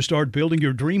opportunity to start building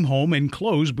your dream home and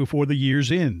close before the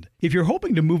year's end. If you're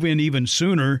hoping to move in even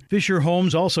sooner, Fisher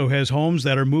Homes also has homes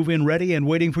that are move-in ready and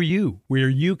waiting for you, where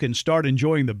you can start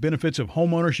enjoying the benefits of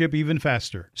homeownership even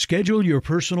faster. Schedule your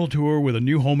personal tour with a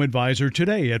new home advisor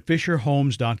today at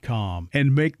FisherHomes.com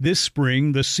and make this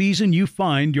spring the season you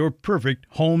find your perfect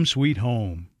home sweet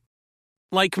home.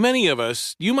 Like many of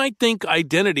us, you might think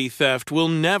identity theft will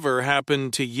never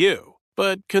happen to you.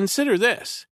 But consider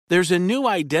this. There's a new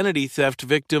identity theft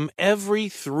victim every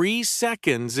 3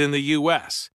 seconds in the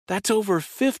U.S. That's over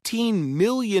 15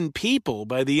 million people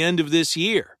by the end of this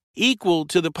year, equal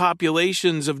to the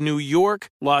populations of New York,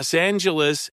 Los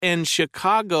Angeles, and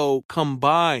Chicago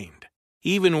combined.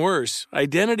 Even worse,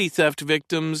 identity theft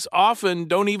victims often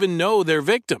don't even know they're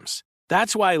victims.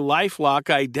 That's why LifeLock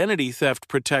Identity Theft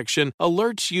Protection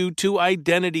alerts you to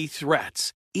identity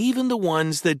threats, even the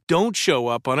ones that don't show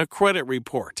up on a credit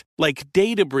report, like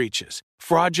data breaches,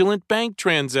 fraudulent bank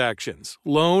transactions,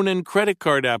 loan and credit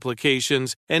card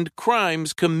applications, and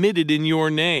crimes committed in your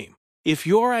name. If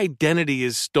your identity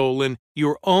is stolen,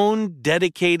 your own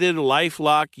dedicated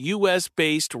LifeLock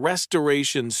U.S.-based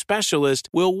restoration specialist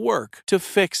will work to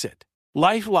fix it.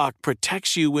 LifeLock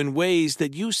protects you in ways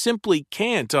that you simply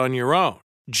can't on your own.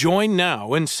 Join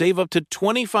now and save up to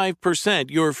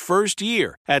 25% your first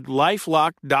year at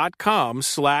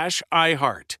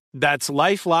LifeLock.com/iHeart. That's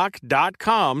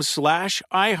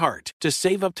LifeLock.com/iHeart to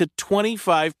save up to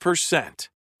 25%.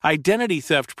 Identity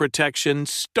theft protection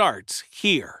starts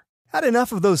here. Had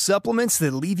enough of those supplements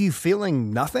that leave you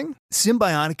feeling nothing?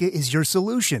 Symbiotica is your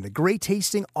solution to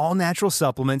great-tasting, all-natural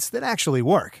supplements that actually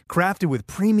work. Crafted with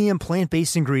premium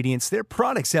plant-based ingredients, their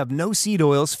products have no seed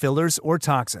oils, fillers, or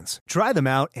toxins. Try them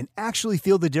out and actually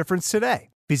feel the difference today.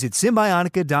 Visit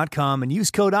Symbiotica.com and use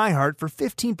code IHEART for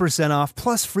 15% off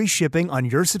plus free shipping on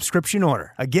your subscription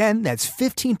order. Again, that's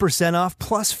 15% off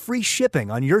plus free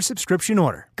shipping on your subscription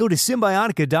order. Go to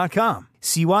Symbiotica.com,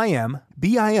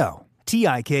 CYMBIOTIKA.com.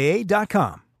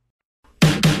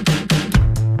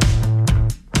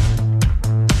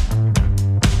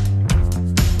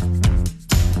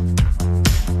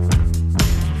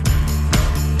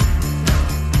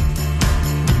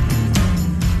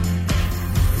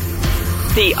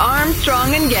 The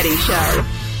Armstrong and Getty Show.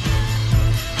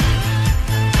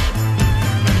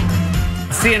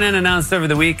 CNN announced over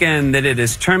the weekend that it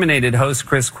has terminated host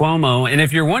Chris Cuomo. And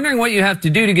if you're wondering what you have to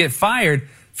do to get fired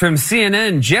from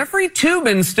CNN, Jeffrey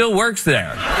Toobin still works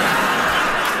there.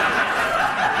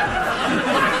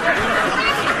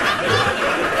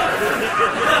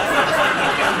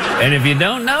 And if you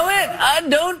don't know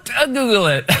it, don't Google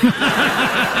it.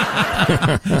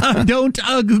 Don't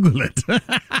Google it.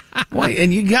 Boy,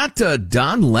 and you got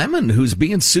Don Lemon, who's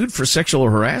being sued for sexual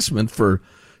harassment for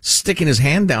sticking his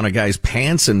hand down a guy's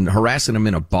pants and harassing him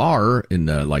in a bar in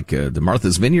the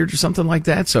Martha's Vineyard or something like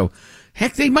that. So,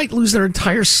 heck, they might lose their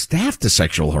entire staff to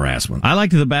sexual harassment. I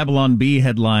liked the Babylon Bee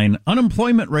headline,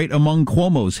 unemployment rate among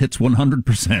Cuomos hits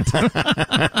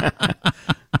 100%.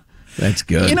 That's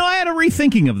good. You know, I had a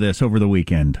rethinking of this over the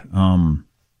weekend.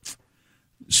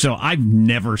 So I've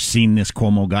never seen this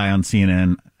Cuomo guy on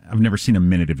CNN. I've never seen a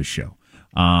minute of his show.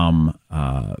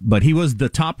 But he was the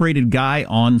top-rated guy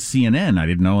on CNN. I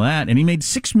didn't know that. And he made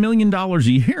 $6 million a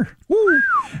year. Woo.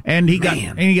 And he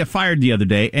got fired the other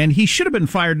day. And he should have been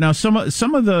fired. Now, some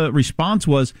of the response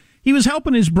was he was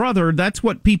helping his brother. That's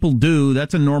what people do.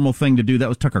 That's a normal thing to do. That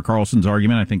was Tucker Carlson's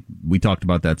argument. I think we talked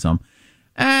about that some.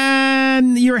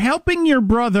 And you're helping your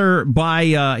brother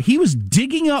by he was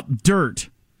digging up dirt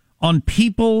on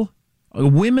people,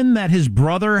 women that his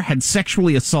brother had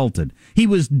sexually assaulted. He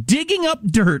was digging up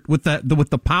dirt with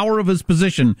the power of his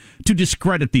position to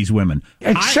discredit these women.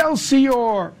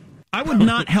 Excelsior! I would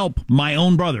not help my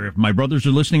own brother. If my brothers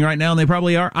are listening right now, and they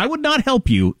probably are, I would not help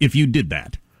you if you did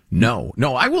that. No,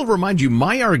 I will remind you,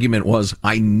 my argument was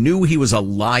I knew he was a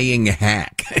lying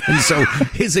hack. And so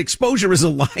his exposure as a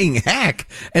lying hack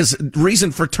as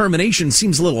reason for termination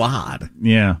seems a little odd.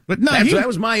 Yeah. But no, that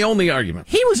was my only argument.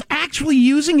 He was actually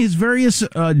using his various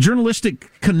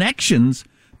journalistic connections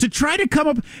to try to come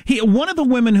up. One of the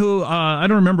women who, I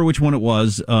don't remember which one it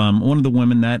was, one of the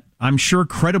women that I'm sure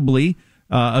credibly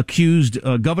accused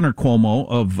Governor Cuomo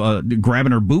of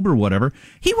grabbing her boob or whatever.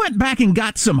 He went back and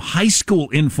got some high school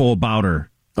info about her.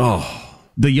 Oh.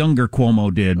 The younger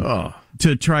Cuomo did. Oh.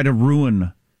 To try to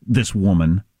ruin this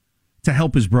woman to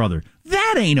help his brother.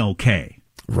 That ain't okay.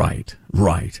 Right.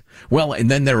 Well, and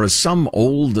then there was some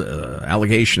old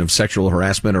allegation of sexual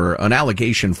harassment or an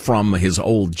allegation from his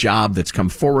old job that's come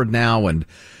forward now,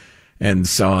 and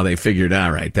so they figured,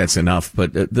 all right, that's enough.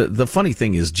 But the funny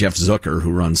thing is Jeff Zucker,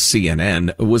 who runs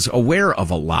CNN, was aware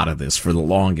of a lot of this for the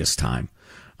longest time.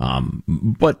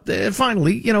 But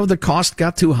finally, the cost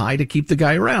got too high to keep the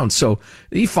guy around. So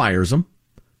he fires him.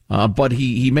 But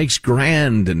he makes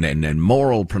grand and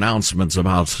moral pronouncements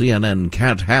about CNN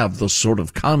can't have the sort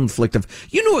of conflict of...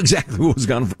 You knew exactly what was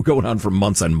going on for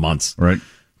months and months. Right.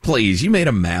 Please, you made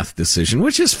a math decision,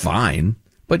 which is fine.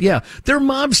 But yeah, they're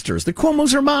mobsters. The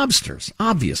Cuomos are mobsters,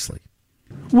 obviously.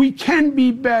 We can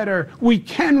be better. We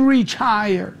can reach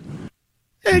higher.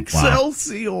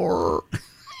 Excelsior.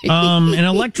 In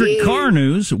electric car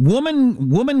news,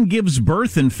 woman gives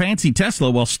birth in fancy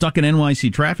Tesla while stuck in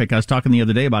NYC traffic. I was talking the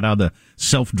other day about how the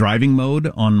self-driving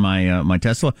mode on my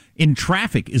Tesla in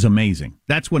traffic is amazing.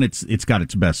 That's when it's got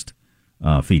its best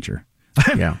feature.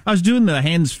 Yeah. I was doing the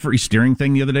hands-free steering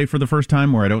thing the other day for the first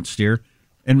time where I don't steer.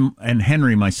 And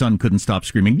Henry, my son, couldn't stop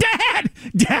screaming, Dad,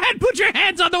 put your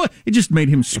hands on the wheel. It just made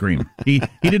him scream. He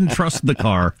didn't trust the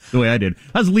car the way I did.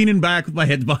 I was leaning back with my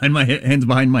hands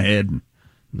behind my head.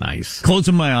 Nice.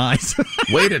 Closing my eyes.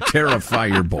 Way to terrify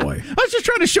your boy. I was just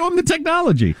trying to show him the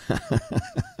technology.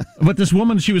 But this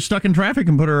woman, she was stuck in traffic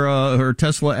and put her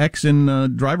Tesla X in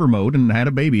driver mode and had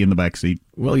a baby in the back seat.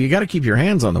 Well, you got to keep your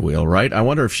hands on the wheel, right? I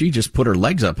wonder if she just put her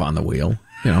legs up on the wheel,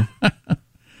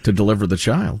 to deliver the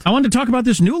child. I wanted to talk about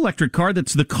this new electric car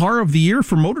that's the car of the year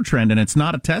for Motor Trend, and it's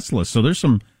not a Tesla. So there's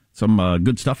some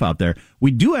good stuff out there. We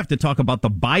do have to talk about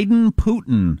the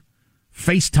Biden-Putin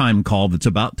FaceTime call that's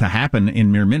about to happen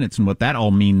in mere minutes and what that all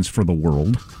means for the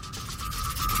world.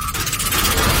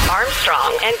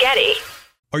 Armstrong and Getty.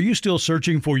 Are you still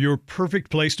searching for your perfect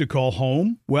place to call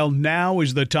home? Well, now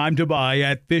is the time to buy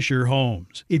at Fisher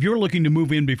Homes. If you're looking to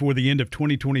move in before the end of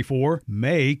 2024,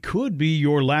 May could be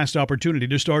your last opportunity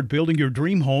to start building your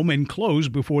dream home and close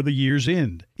before the year's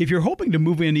end. If you're hoping to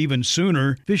move in even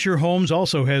sooner, Fisher Homes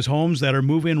also has homes that are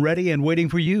move-in ready and waiting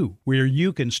for you, where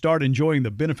you can start enjoying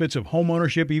the benefits of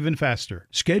homeownership even faster.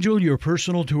 Schedule your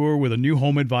personal tour with a new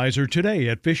home advisor today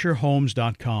at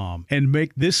FisherHomes.com and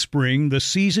make this spring the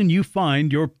season you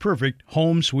find your perfect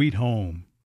home sweet home.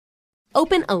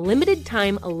 Open a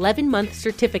limited-time 11-month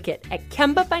certificate at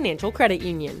Kemba Financial Credit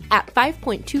Union. At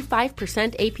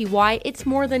 5.25% APY, it's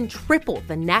more than triple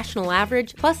the national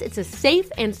average, plus it's a safe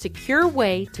and secure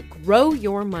way to grow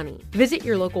your money. Visit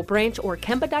your local branch or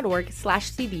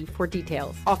kemba.org/CD for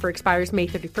details. Offer expires May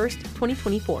 31st,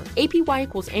 2024. APY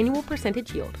equals annual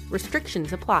percentage yield.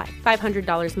 Restrictions apply.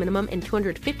 $500 minimum and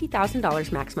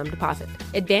 $250,000 maximum deposit.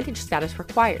 Advantage status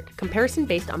required. Comparison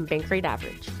based on bank rate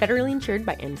average. Federally insured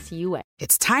by NCUA.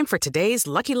 It's time for today's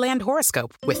Lucky Land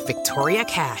horoscope with Victoria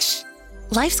Cash.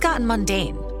 Life's gotten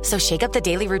mundane, so shake up the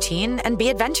daily routine and be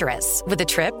adventurous with a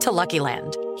trip to Lucky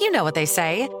Land. You know what they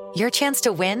say, your chance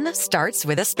to win starts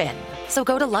with a spin. So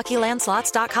go to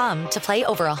LuckyLandSlots.com to play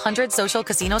over 100 social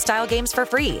casino-style games for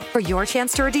free for your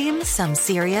chance to redeem some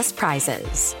serious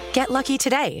prizes. Get lucky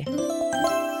today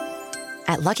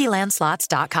at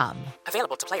LuckyLandSlots.com.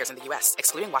 Available to players in the U.S.,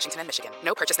 excluding Washington and Michigan.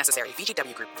 No purchase necessary.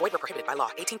 VGW Group. Void where prohibited by law.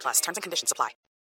 18+. Terms and conditions apply.